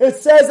 It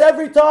says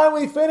every time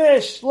we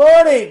finish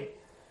learning,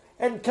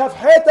 and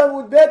Kafhet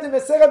Amud Bet in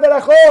Mesera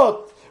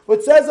Berachot,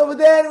 what says over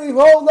there, and we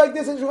hold like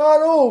this in Shulchan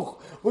Aruch,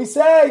 we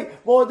say,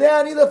 Modeh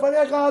ani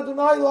lefanecha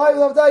Adonai Elohai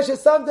v'lavdai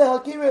shesamte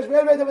hakim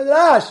yeshvei beit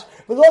HaMidrash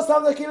ולא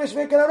שמת hakim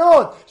yeshvei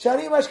כלנות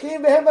שאני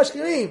משקיעים והם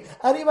משקיעים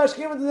אני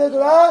משקיעים בדברי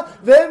תורה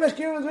והם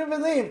משקיעים בדברים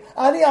בדלים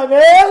אני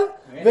עמל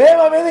והם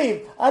עמלים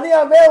אני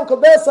עמל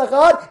ומקבל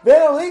שכר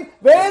והם עמלים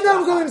ואין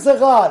הם מקבלים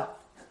שכר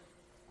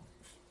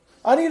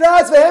אני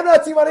רץ והם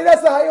רצים אני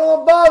רץ לחיי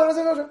עולם הבא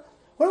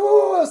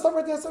stop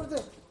right there.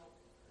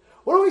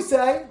 What do we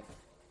say?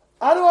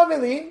 אנו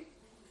עמלים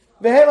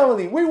והם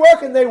עמלים. We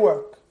work and they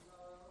work.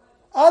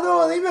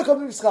 אנו עמלים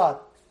ומקבלים שכר.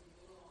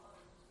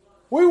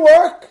 We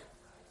work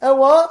and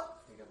what?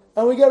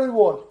 And we get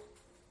reward.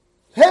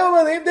 הם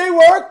עמלים, they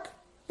work,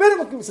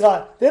 והם מקבלים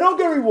שכר. They don't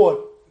get reward.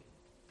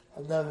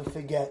 I'll never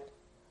forget.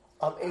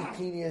 I'm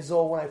 18 years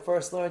old when I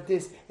first learned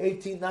this.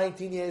 18,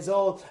 19 years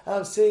old.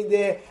 I'm sitting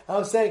there.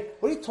 I'm saying,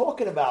 what are you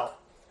talking about?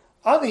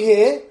 I'm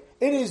here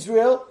in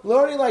Israel,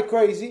 learning like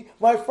crazy.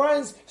 My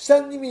friends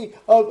sending me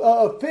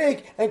a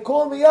pic and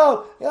calling me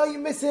up. Yo, you're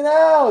missing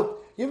out.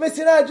 You're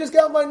missing out. I just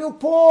got my new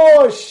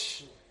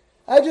Porsche.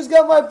 I just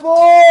got my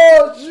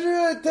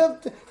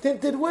Porsche.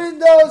 Tinted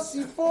windows,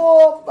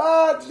 C4,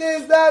 back,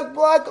 this, that,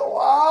 black.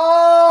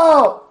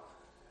 Wow.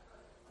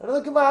 And I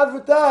look at my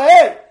advertisement.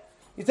 Hey,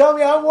 you tell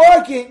me I'm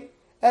working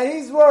and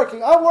he's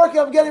working. I'm working,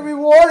 I'm getting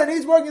reward, and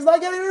he's working, he's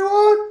not getting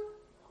reward?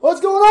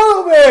 What's going on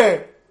over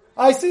here?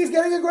 I see he's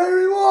getting a great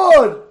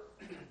reward.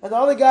 And the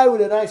other guy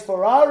with a nice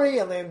Ferrari,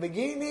 a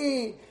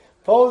Lamborghini,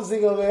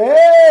 posing over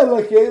here,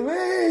 look at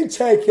me,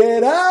 check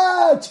it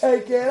out.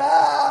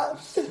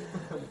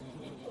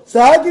 So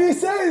how can he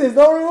say there's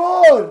no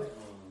reward?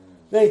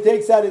 Then he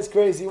takes out his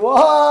crazy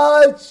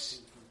watch,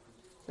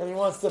 and he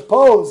wants to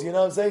pose, you know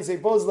what I'm saying? So he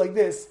poses like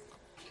this.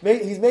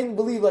 He's making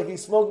believe like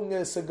he's smoking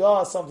a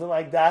cigar or something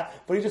like that,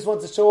 but he just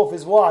wants to show off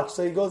his watch.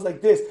 So he goes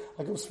like this,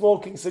 like I'm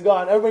smoking a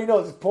cigar, and everybody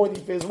knows he's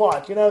pointing for his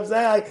watch. You know what I'm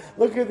saying? Like,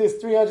 look at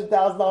this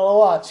 $300,000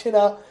 watch, you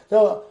know?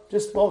 No,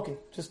 just smoking.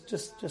 Just.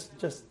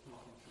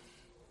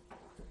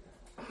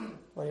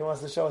 Well, he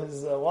wants to show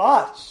his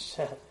watch.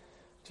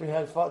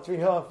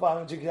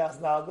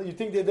 $500,000. You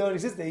think they don't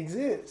exist? They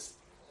exist.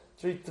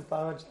 $300,000 to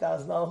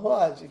 $500,000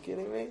 watch. You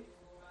kidding me?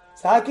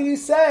 So how can you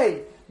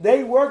say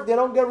they work, they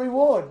don't get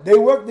reward? They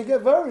work, they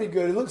get very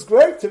good. It looks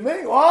great to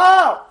me.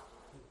 Wow!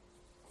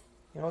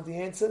 You know what the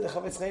answer? The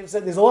Chavetz Chaim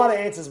said. There's a lot of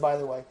answers, by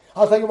the way.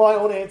 I'll tell you my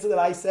own answer that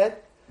I said.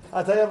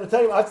 I'm going to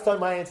tell you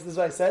my answer. This is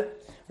what I said.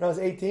 When I was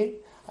 18,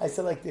 I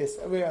said like this.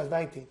 When I was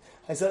 19,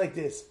 I said like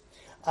this.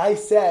 I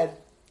said,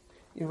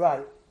 you're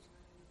right.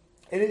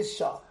 It is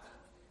sharp.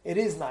 It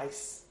is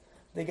nice.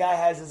 The guy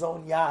has his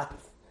own yacht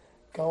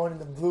going in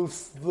the blue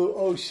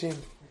ocean,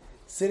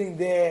 sitting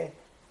there.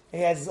 He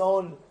has his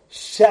own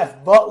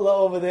chef butler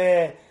over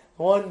there.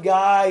 One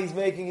guy, he's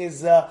making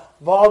his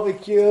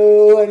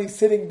barbecue, and he's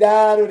sitting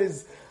down with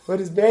his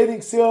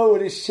bathing suit,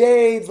 with his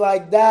shades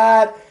like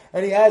that.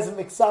 And he has a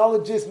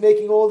mixologist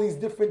making all these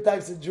different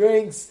types of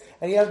drinks.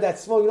 And you have that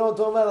smoke. You know what I'm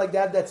talking about? Like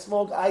that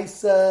smoked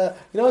ice. You know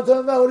what I'm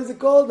talking about? What is it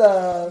called?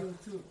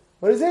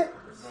 What is it?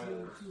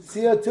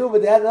 CO2,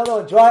 but they had another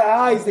one,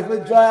 dry ice. They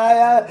put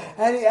dry ice,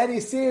 and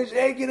you see him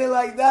shaking it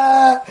like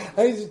that,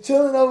 and he's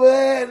chilling over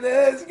there, and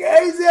it's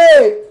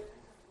crazy,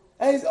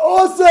 and he's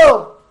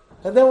awesome.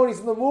 And then when he's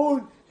in the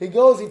mood, he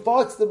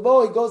parks the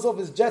boat, he goes off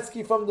his jet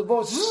ski from the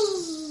boat,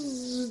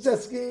 jet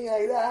skiing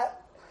like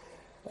that.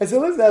 I said,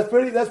 listen, that's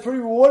pretty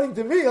rewarding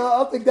to me.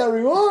 I'll take that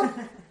reward.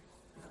 You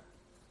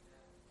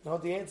know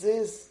what the answer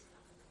is?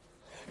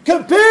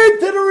 Compared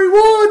to the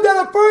reward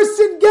that a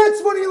person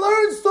gets when he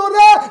learns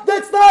Torah,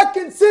 that's not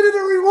considered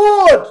a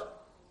reward.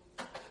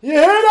 You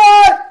hear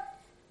that?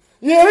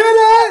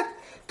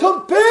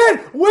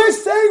 Compared, we're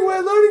saying we're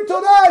learning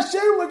Torah,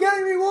 Hashem, we're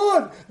getting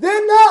reward.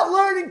 They're not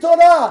learning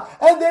Torah,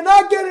 and they're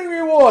not getting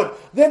reward.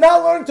 They're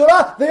not learning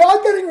Torah, they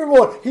are getting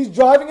reward. He's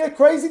driving a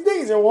crazy thing.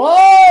 He's saying,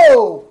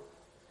 whoa!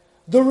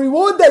 The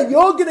reward that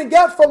you're going to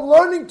get from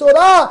learning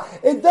Torah,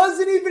 it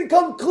doesn't even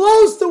come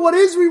close to what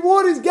his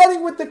reward is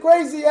getting with the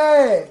crazy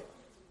eye.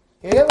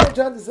 You hear what I'm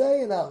trying to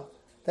say? No.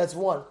 That's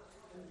one.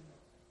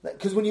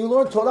 Because when you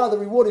learn Torah, the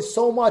reward is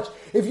so much.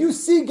 If you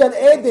see Gan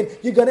Eden,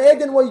 you're Gan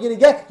Eden, what you're going to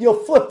get, you'll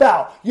flip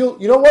out. You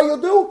know what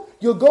you'll do?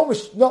 You'll go,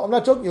 no, I'm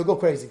not joking, you'll go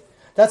crazy.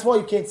 That's why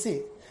you can't see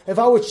it. If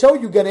I would show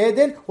you Gan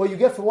Eden, what you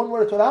get for one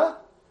word of Torah,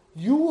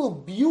 you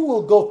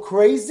will go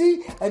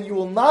crazy and you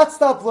will not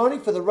stop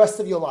learning for the rest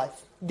of your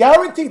life.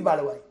 Guaranteed, by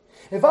the way.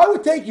 If I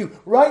would take you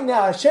right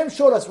now, Hashem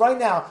showed us right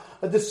now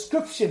a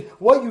description,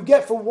 what you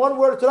get for one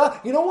word of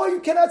Torah, you know why you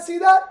cannot see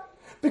that?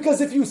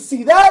 Because if you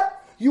see that,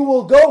 you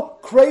will go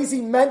crazy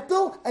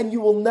mental and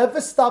you will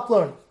never stop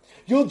learning.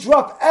 You'll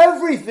drop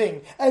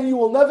everything and you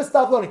will never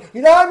stop learning.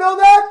 You know how I know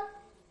that?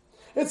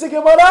 It's a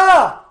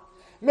Gemara.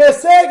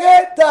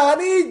 Meseget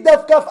Ta'anit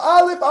Daf Kaf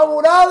Aleph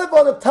Amud Aleph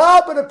on the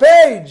top of the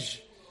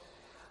page.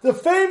 One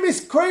of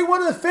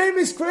the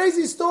famous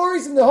crazy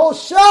stories in the whole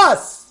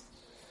Shas.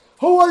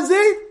 Who was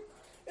it?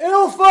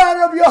 Ilfa and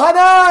Rabbi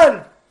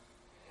Yohanan.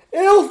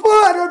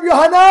 Ilfa and Rabbi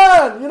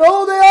Yohanan. You know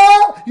who they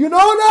are? You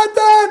know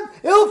Nathan?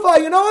 Ilfa,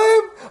 you know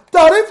him?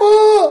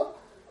 Tarifu.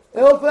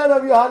 Ilfa and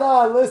Rabbi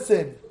Yohanan.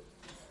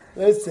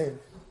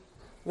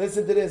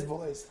 Listen to this,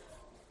 boys.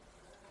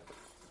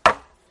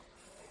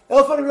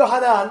 Ilfa and Rabbi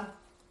Yohanan,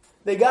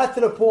 they got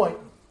to the point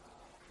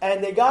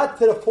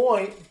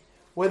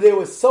where they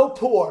were so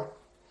poor.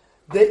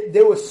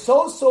 They were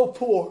so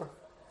poor.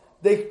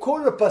 They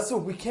quoted a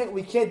pasuk. We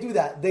can't do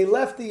that. They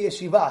left the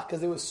yeshiva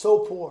because they were so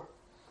poor.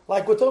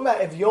 Like we're talking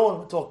about Evion,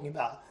 we're talking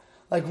about.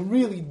 Like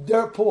really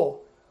dirt poor.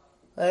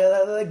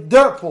 Like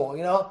dirt poor,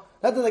 you know?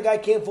 Not that the guy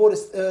can't afford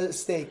a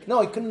steak.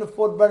 No, he couldn't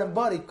afford bread and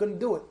butter. He couldn't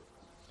do it.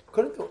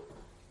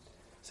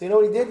 So you know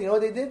what he did? You know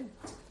what they did?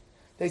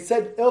 They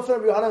said, Ilfa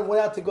and Yohanan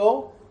went out to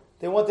go.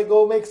 They want to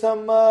go make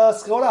some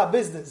schora,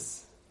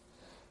 business.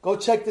 Go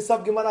check this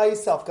up, Gemara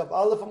yourself. Page.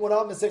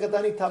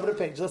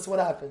 Listen what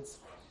happens.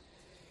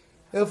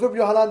 Ilfa and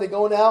Yohanan, they're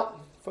going out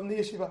from the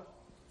yeshiva.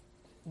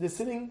 They're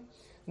sitting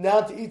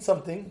down to eat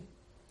something.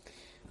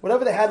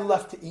 Whatever they had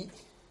left to eat.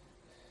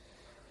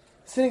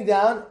 Sitting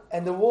down,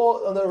 and the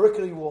wall, on the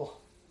rickety wall.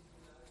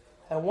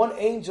 And one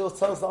angel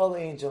tells the other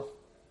angel,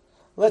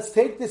 let's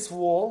take this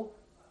wall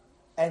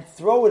and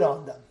throw it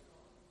on them.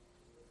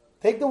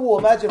 Take the wall,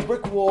 imagine a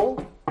brick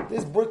wall,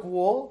 this brick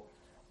wall,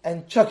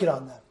 and chuck it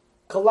on them.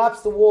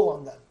 Collapse the wall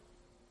on them.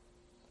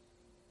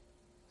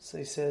 So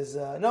he says,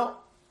 no,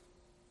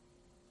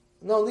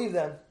 leave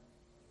them.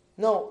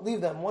 No, leave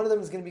them. One of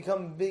them is going to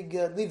become big,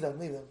 leave them.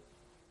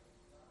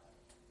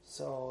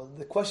 So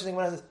the question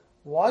is,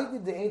 why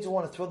did the angel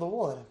want to throw the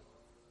wall at him?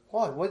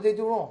 Why? What did they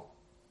do wrong?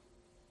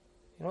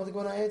 You know what the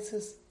Gemara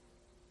answers?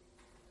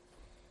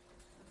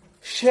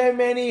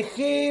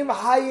 Shemenichim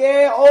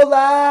haye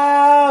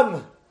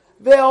olam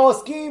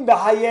ve'oskim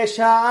b'haye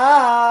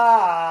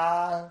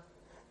sha'ah.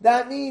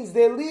 That means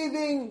they're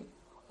leaving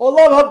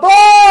olam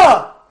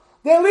haba.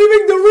 They're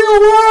leaving the real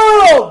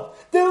world.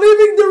 They're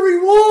leaving the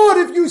reward.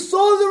 If you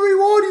saw the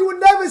reward, you would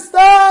never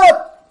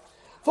stop.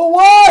 For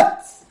what?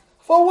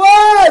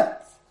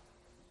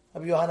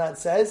 Rabbi Yohanan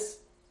says,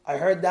 I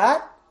heard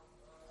that.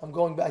 I'm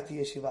going back to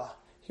yeshiva.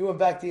 He went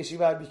back to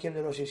yeshiva and became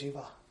the Rosh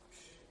Yeshiva.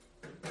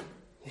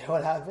 You know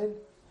what happened?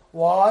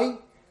 Why?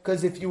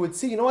 Because if you would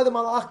see, you know why the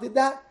Malach did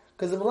that?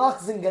 Because the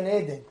Malach is in Gan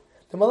Eden.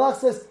 The Malach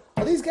says,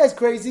 are these guys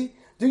crazy?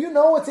 Do you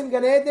know what's in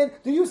Gan Eden?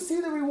 Do you see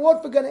the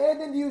reward for Gan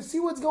Eden? Do you see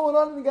what's going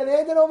on in Gan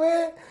Eden over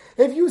here?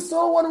 If you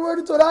saw one word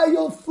of Torah,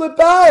 you'll flip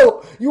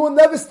out. You will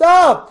never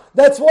stop.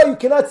 That's why you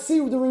cannot see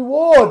the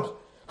reward.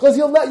 Because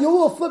you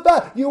will flip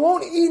out. You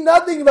won't eat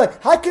nothing. You're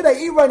like, how can I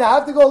eat right now? I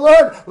have to go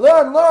learn.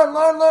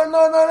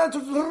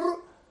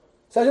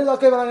 So I said,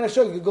 okay, but I'm going to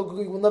show you.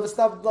 You will never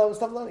stop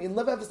learning. You'll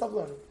never ever stop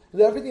learning. You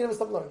do everything, you never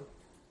stop learning.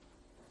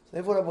 So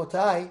therefore,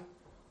 Rabotai,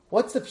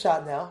 what's the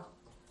pshat now?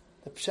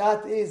 The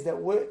pshat is that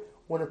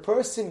when a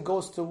person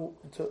goes to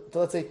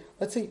let's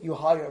say you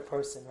hire a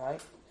person,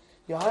 right?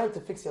 You hire him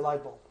to fix your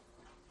light bulb.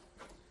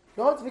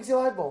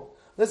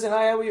 Listen,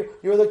 hi, how are you?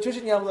 You're an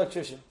electrician, you have an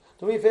electrician.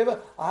 Do me a favor,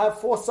 I have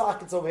 4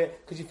 sockets over here.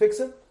 Could you fix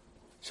them?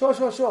 Sure.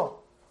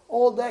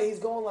 All day he's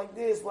going like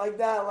this, like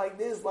that, like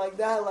this, like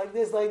that, like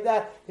this, like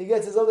that. He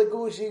gets his other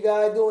Gucci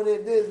guy doing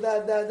it, this,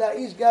 that.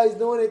 Each guy's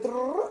doing it. He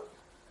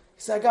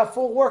said, I got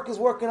 4 workers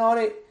working on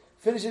it.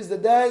 Finishes the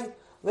day.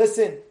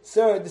 Listen,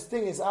 sir, this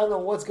thing is, I don't know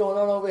what's going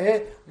on over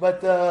here,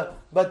 but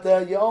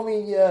you owe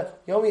me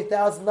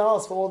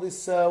 $1,000 for all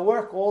this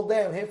work all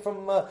day. I'm here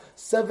from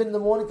 7 in the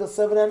morning till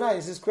 7 at night.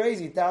 This is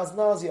crazy.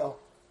 $1,000, yo.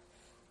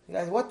 You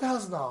guys, what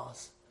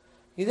 $1,000?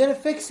 You didn't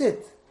fix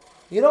it.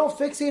 You don't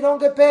fix it, you don't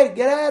get paid.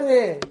 Get out of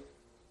here.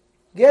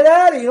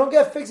 You don't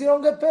get fixed, you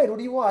don't get paid. What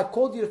do you want? I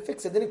called you to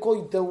fix it. I didn't call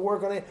you to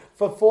work on it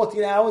for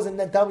 14 hours and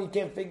then tell me you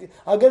can't fix it.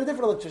 I'll get a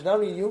different electrician. I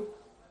don't need you.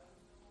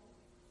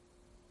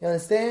 You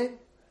understand?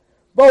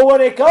 But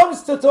when it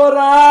comes to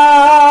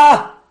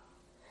Torah,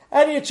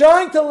 and you're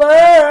trying to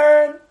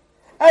learn,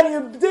 and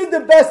you did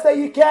the best that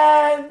you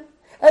can,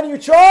 and you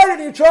tried,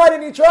 and you tried,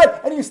 and you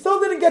tried, and you still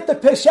didn't get the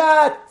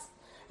Peshat,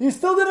 you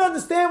still didn't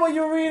understand what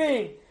you're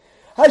reading,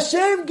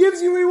 Hashem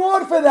gives you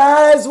reward for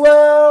that as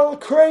well.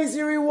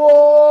 Crazy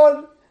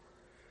reward.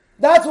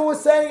 That's what we're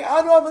saying.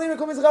 I know I believe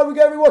in we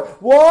get reward.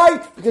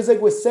 Why? Because like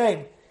we're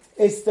saying,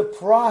 it's the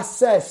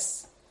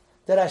process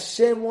that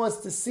Hashem wants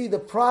to see. The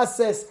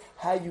process,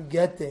 how you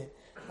get there.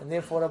 And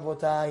therefore,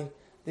 Rabotai,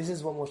 this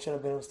is what Moshe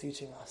Rabbeinu was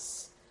teaching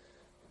us.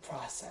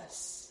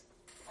 Process.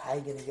 How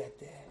you going to get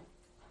there?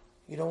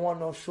 You don't want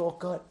no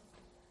shortcut.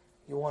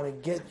 You want to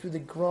get through the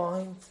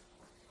grind.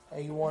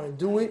 And you want to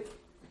do it.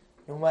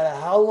 No matter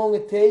how long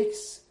it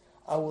takes,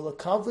 I will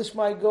accomplish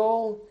my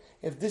goal.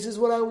 If this is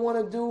what I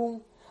want to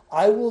do,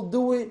 I will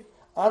do it.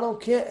 I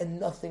don't care, and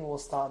nothing will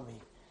stop me.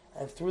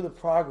 And through the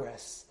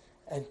progress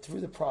and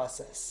through the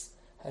process,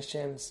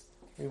 Hashem's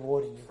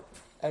rewarding you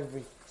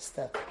every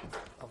step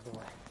of the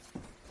way.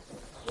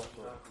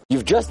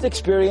 You've just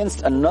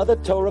experienced another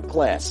Torah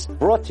class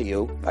brought to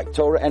you by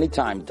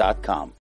TorahAnytime.com.